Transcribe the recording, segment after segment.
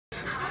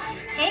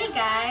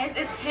Hi guys,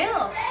 it's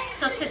Hill.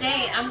 So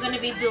today I'm going to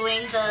be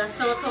doing the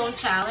silicone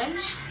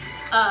challenge,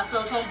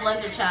 silicone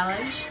blender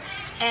challenge,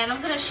 and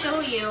I'm going to show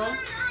you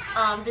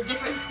the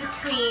difference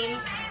between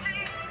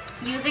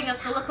using a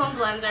silicone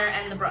blender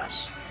and the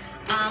brush.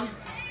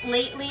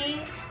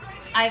 Lately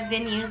I've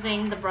been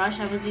using the brush.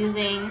 I was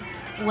using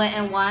Wet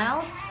n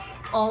Wild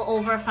all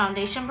over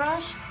foundation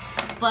brush,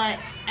 but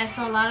I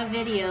saw a lot of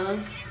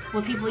videos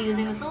with people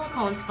using the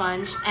silicone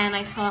sponge, and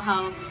I saw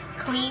how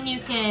clean you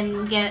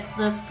can get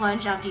the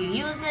sponge after you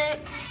use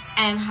it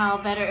and how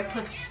better it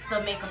puts the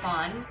makeup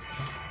on.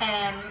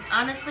 And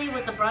honestly,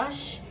 with the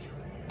brush,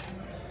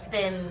 it's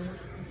been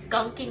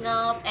gunking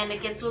up and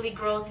it gets really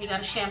gross. You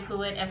gotta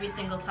shampoo it every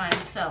single time.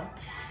 So,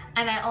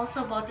 and I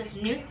also bought this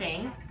new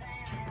thing,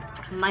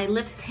 My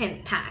Lip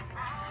Tint Pack,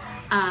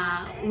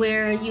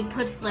 where you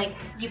put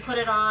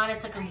it on,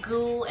 it's like a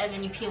goo, and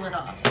then you peel it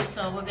off.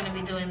 So we're gonna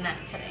be doing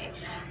that today.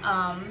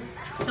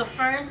 So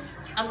first,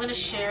 I'm gonna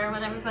share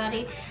with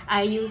everybody.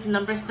 I use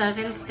number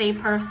 7 Stay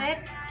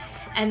Perfect,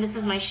 and this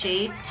is my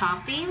shade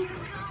Toffee.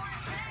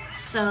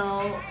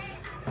 So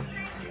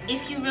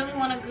if you really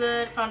want a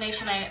good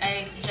foundation,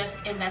 I suggest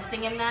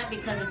investing in that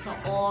because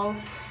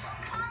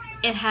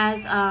it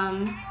has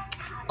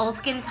all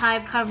skin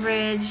type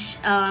coverage,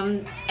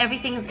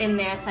 everything's in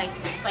there. It's like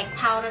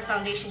powder,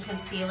 foundation,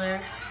 concealer,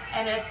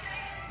 and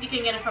you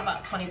can get it for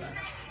about 20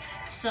 bucks.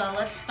 So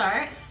let's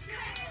start.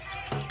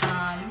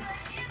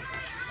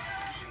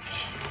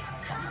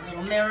 Got my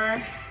little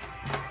mirror.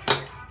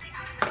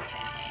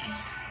 Okay.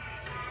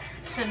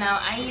 So now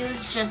I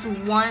use just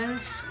 1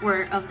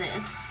 squirt of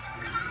this,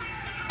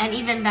 and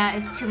even that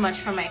is too much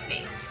for my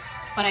face,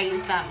 but I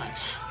use that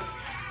much.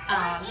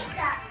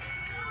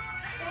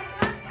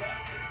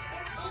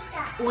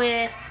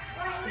 With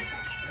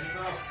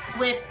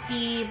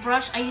the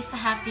brush, I used to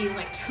have to use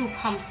like 2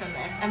 pumps in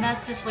this, and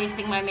that's just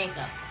wasting my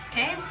makeup.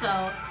 Okay,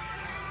 so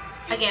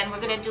again, we're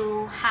gonna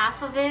do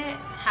half of it,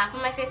 half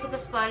of my face with the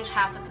sponge,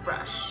 half with the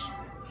brush.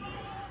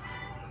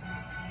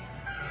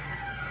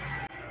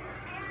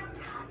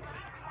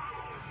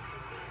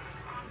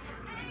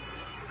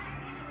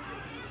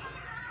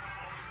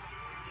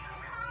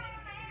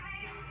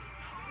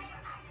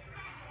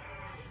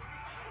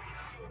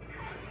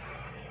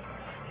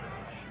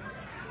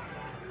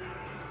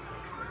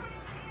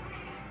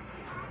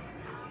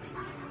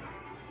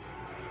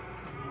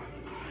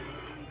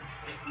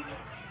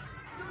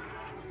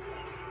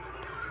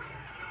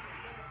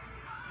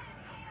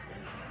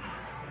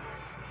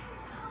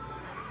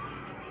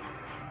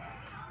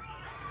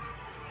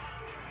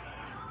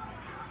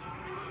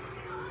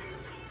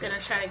 Gonna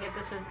try to get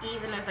this as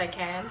even as I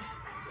can.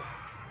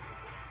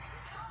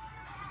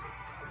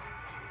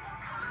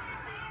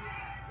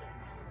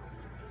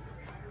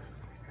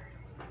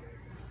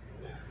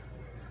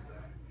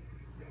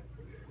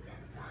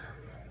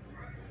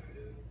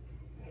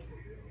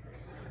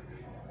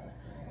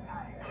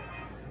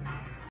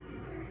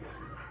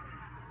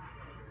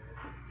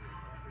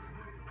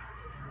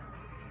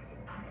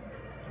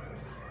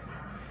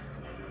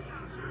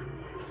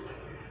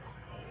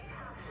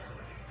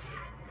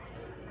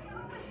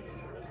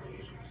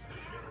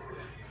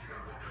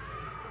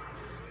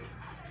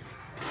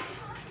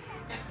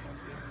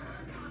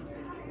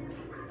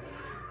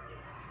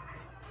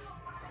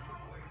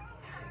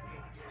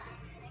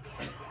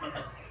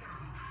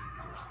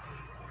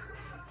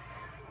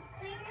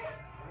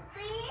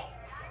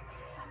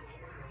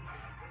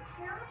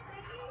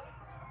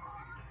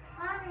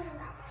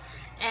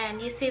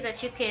 And you see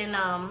that you can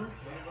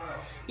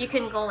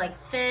go like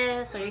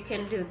this, or you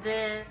can do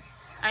this.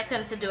 I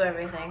tend to do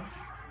everything.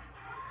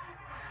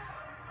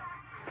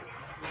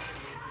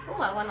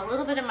 Oh, I want a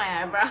little bit in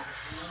my eyebrow.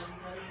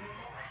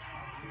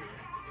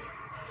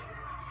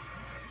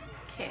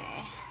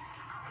 Okay.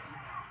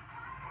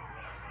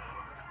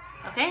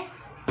 Okay?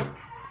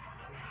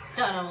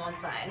 Done on one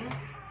side.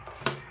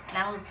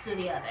 Now let's do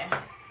the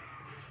other.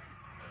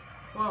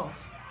 Whoa.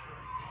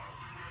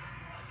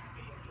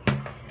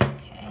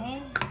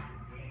 Okay.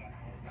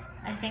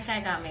 I think I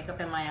got makeup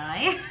in my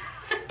eye.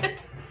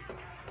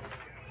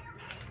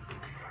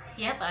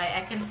 Yep,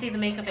 I can see the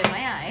makeup in my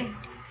eye.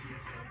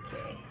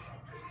 Okay.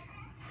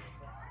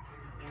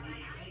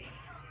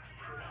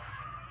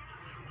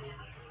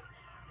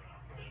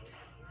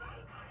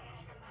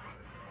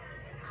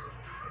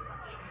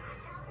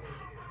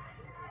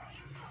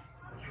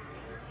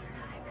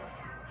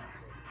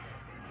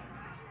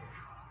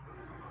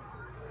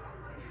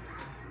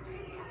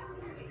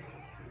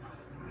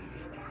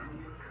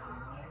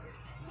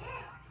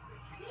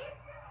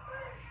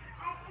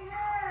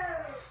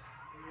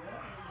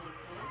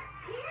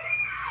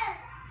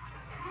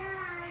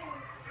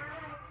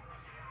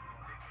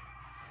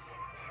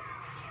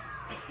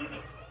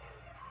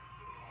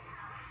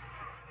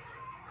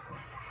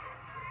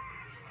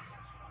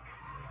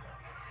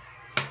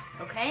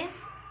 Okay,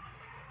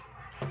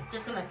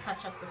 just gonna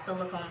touch up the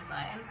silicone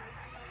side.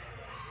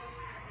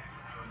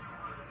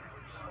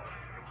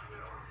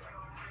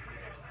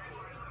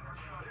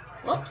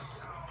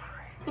 Whoops.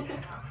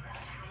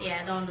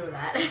 Yeah, don't do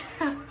that.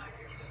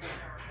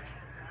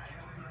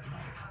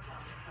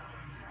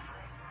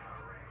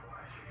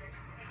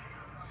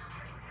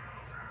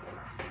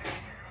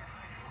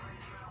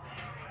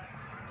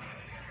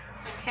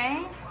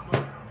 Okay,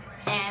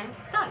 and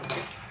done.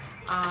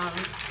 I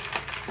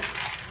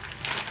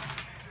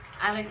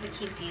like to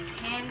keep these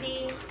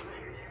handy.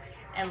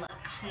 And look,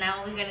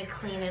 now we're gonna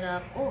clean it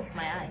up. Oh,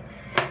 my eye.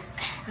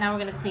 Now we're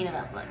gonna clean it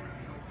up, look.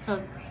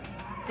 So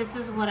this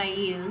is what I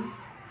used.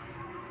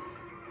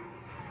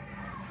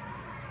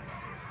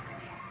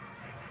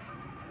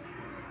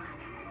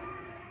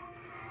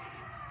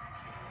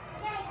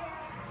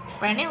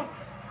 Brand new.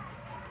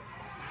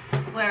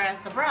 Whereas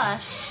the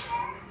brush,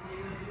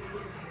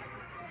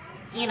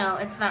 you know,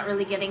 it's not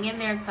really getting in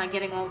there, it's not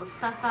getting all the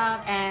stuff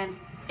out, and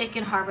it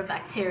can harbor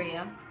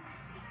bacteria.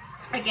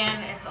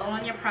 Again, it's all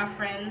on your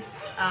preference.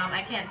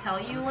 I can't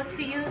tell you what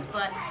to use,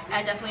 but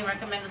I definitely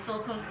recommend the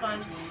silicone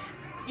sponge.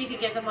 You can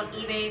get them on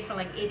eBay for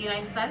like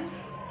 89 cents.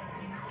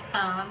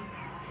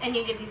 And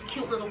you get these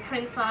cute little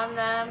prints on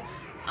them.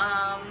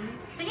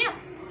 So yeah,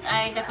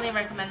 I definitely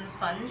recommend the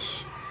sponge.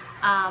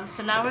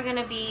 So now we're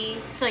gonna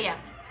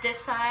this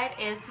side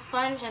is the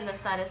sponge and this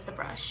side is the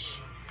brush.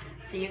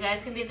 So you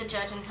guys can be the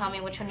judge and tell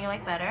me which one you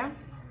like better.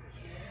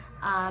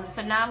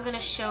 So now I'm gonna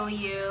show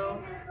you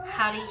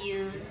how to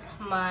use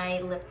my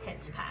lip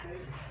tint pack.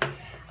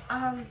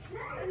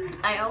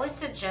 I always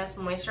suggest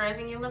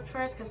moisturizing your lip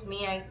first, because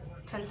I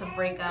tend to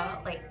break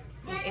out, like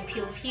it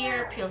peels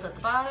here, peels at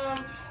the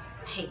bottom.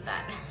 I hate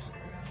that.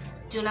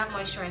 Do not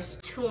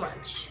moisturize too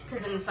much,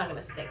 because then it's not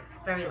gonna stick.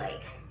 Very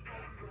light.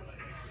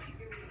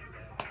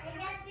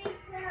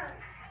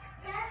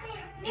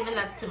 Even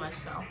that's too much,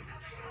 so.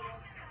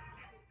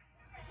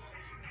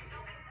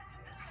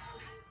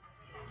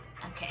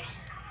 Okay.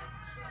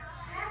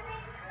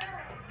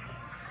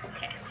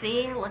 Okay,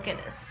 see? Look at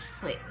this.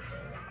 Wait.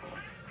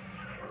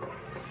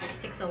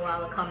 It takes a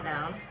while to come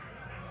down.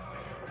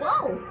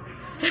 Whoa!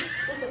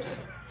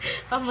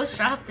 Almost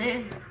dropped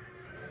it.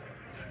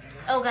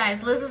 Oh,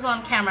 guys, Liz is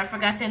on camera. I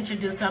forgot to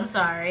introduce her. I'm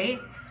sorry.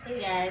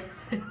 Hey, guys.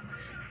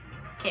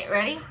 Okay,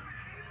 ready?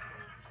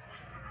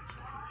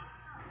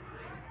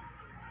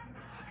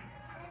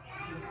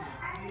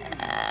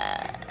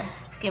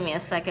 Just give me a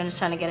second. I'm just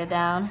trying to get it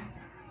down.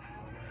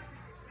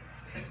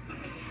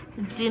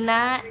 Do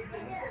not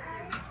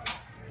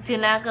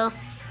go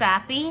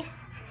sappy.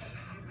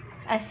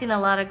 I've seen a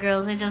lot of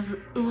girls, they just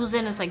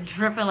oozing, it's like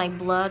dripping like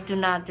blood. Do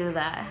not do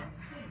that.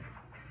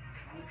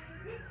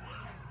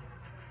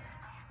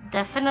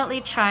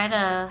 Definitely try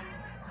to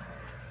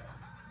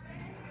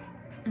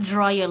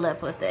draw your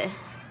lip with it.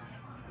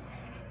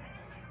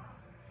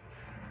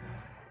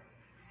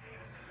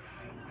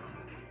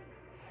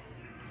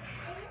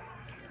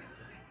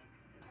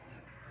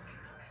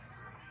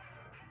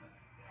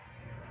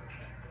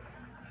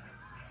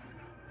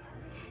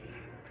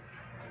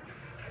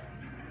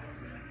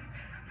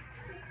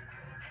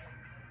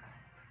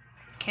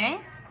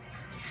 Okay?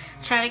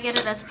 Try to get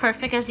it as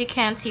perfect as you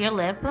can to your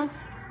lip.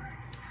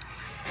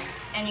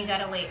 And you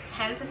gotta wait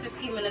 10 to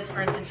 15 minutes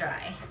for it to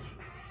dry.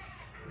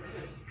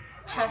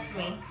 Trust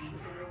me.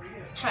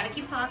 Try to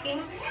keep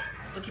talking,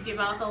 but keep your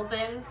mouth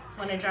open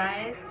when it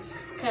dries.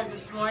 Because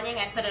this morning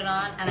I put it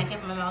on and I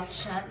kept my mouth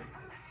shut.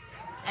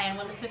 And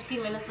when the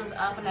 15 minutes was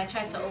up and I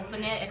tried to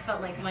open it, it felt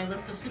like my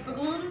lips were super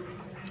glued.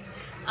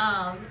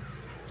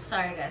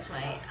 Sorry guys,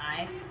 my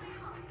eye.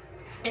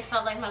 It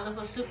felt like my lip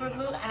was super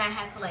glued and I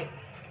had to like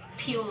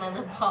peel my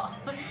lip off.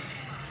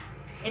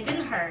 It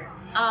didn't hurt.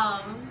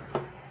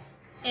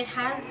 It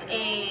has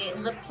a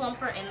lip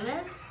plumper in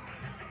this.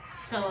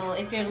 So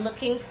if you're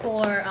looking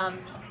for,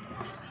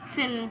 it's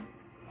in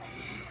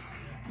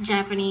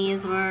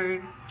Japanese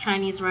or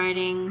Chinese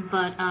writing,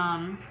 but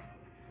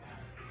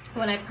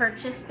when I did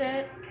purchase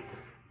it,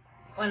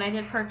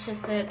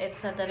 it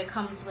said that it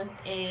comes with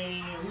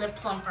a lip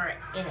plumper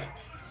in it.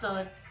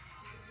 So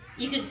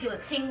you can feel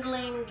it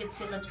tingling, gets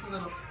your lips a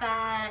little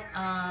fat.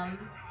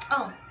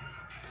 Oh,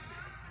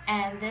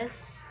 and this,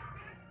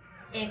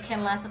 it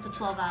can last up to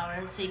 12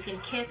 hours. So you can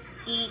kiss,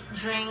 eat,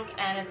 drink,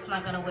 and it's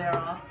not gonna wear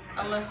off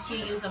unless you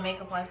use a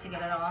makeup wipe to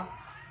get it off.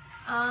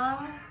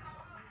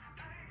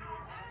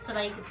 So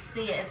that you can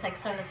see it, it's like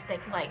starting to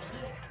stick like.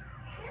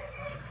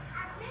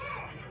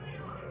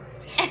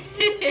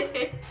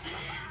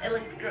 It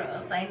looks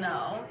gross, I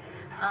know.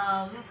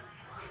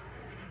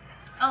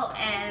 Oh,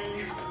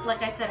 and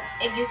like I said,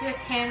 it gives you a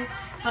tint,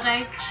 but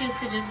I choose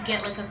to just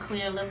get like a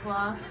clear lip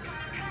gloss.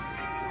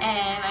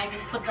 And I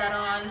just put that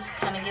on to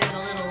kind of give it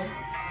a little,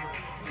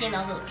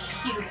 little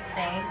cute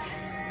thing.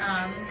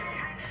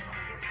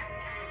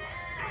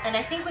 And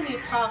I think when you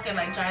talk, it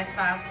like dries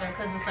faster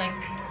because it's like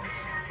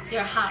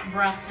your hot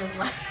breath is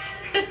like,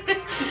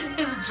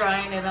 it's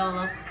drying it all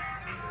up.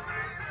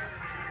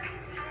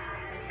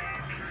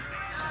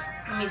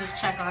 Let me just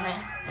check on it.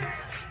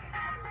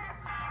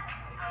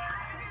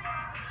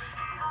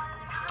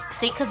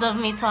 See, because of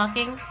me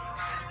talking,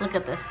 look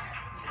at this.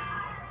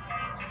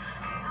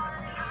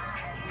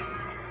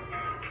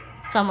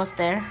 It's almost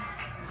there.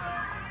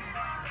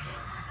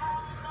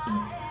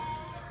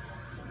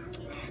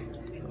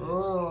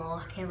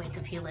 Oh, I can't wait to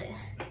peel it.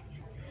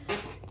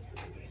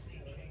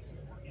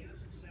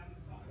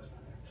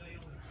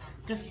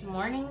 This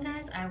morning,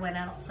 guys, I went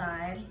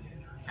outside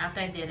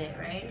after I did it,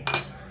 right?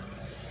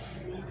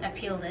 I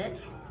peeled it,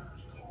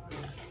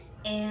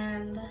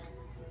 and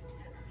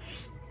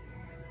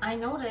I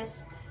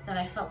noticed that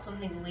I felt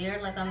something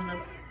weird, like on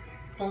the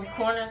both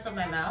corners of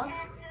my mouth.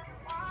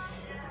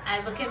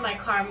 I look in my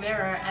car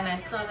mirror and I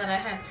saw that I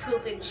had 2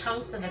 big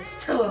chunks of it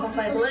still on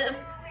my lip.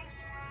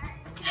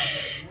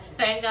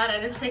 Thank God I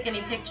didn't take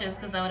any pictures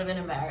because that would have been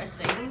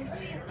embarrassing.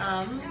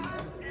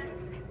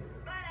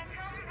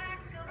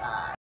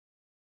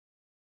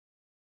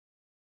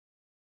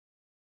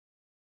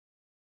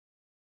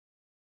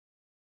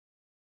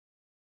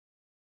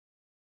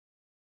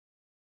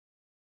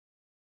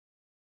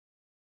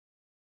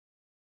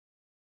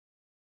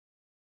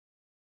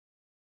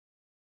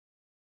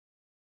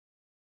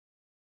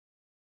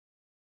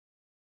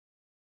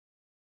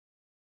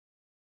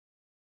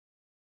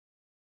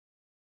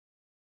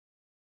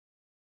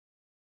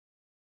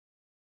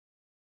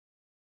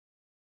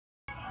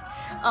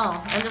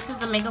 Oh, and this is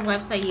the makeup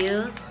wipes I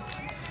use.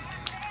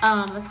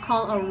 It's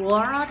called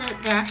Aurora.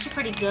 They're actually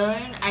pretty good.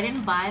 I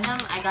didn't buy them.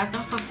 I got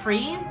them for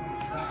free.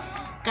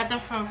 Got them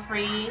for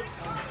free.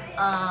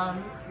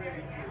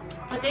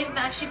 But they've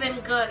actually been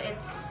good.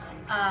 It's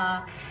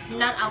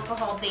not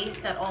alcohol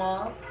based at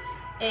all.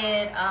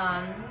 And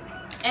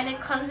it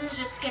cleanses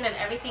your skin and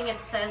everything it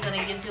says, and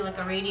it gives you like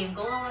a radiant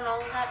glow and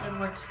all of that. It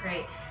works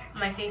great.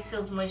 My face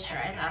feels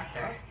moisturized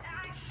after.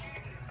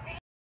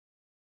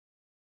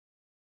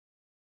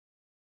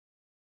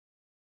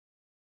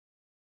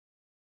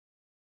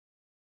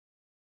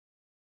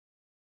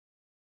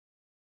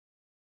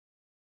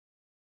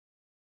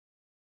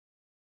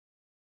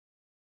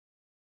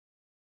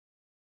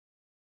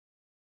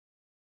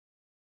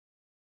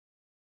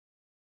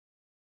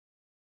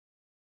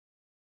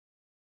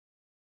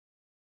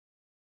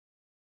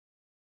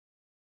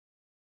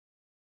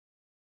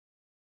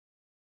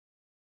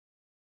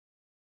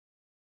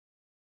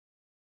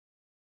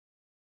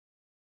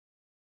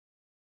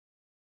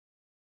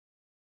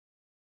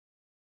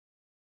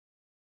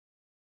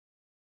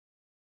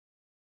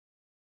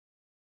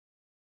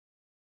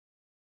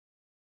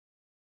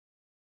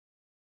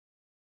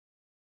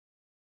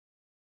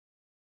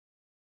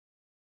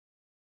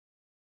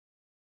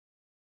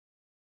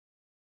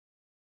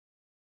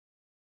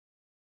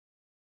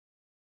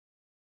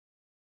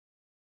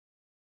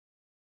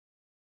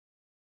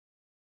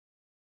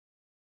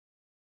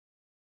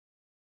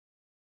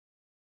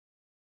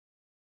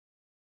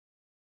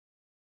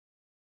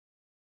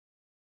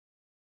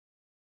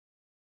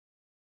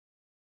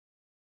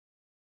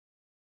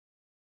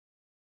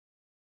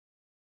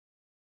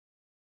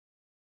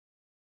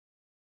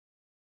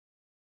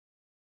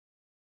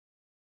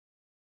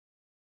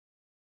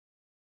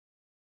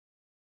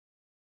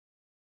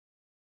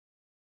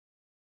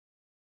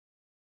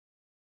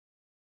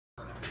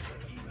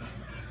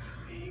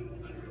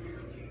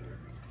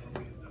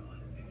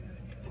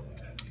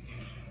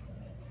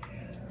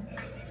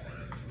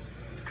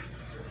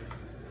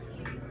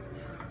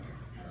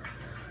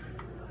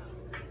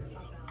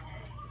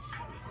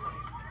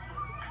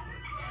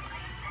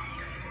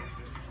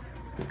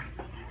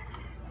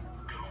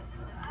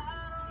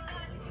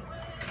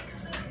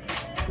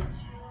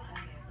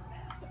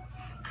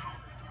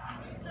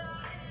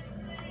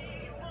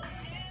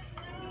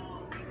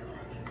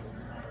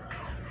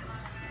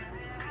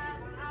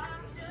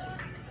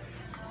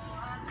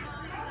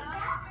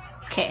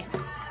 Okay,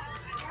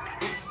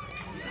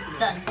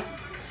 done.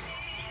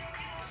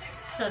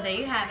 So there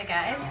you have it,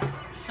 guys.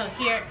 So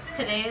here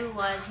today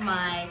was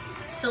my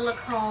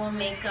silicone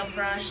makeup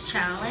brush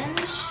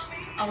challenge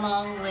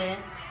along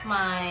with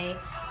my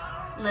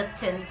lip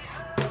tint.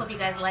 Hope you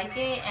guys like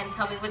it and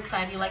tell me which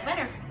side you like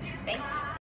better.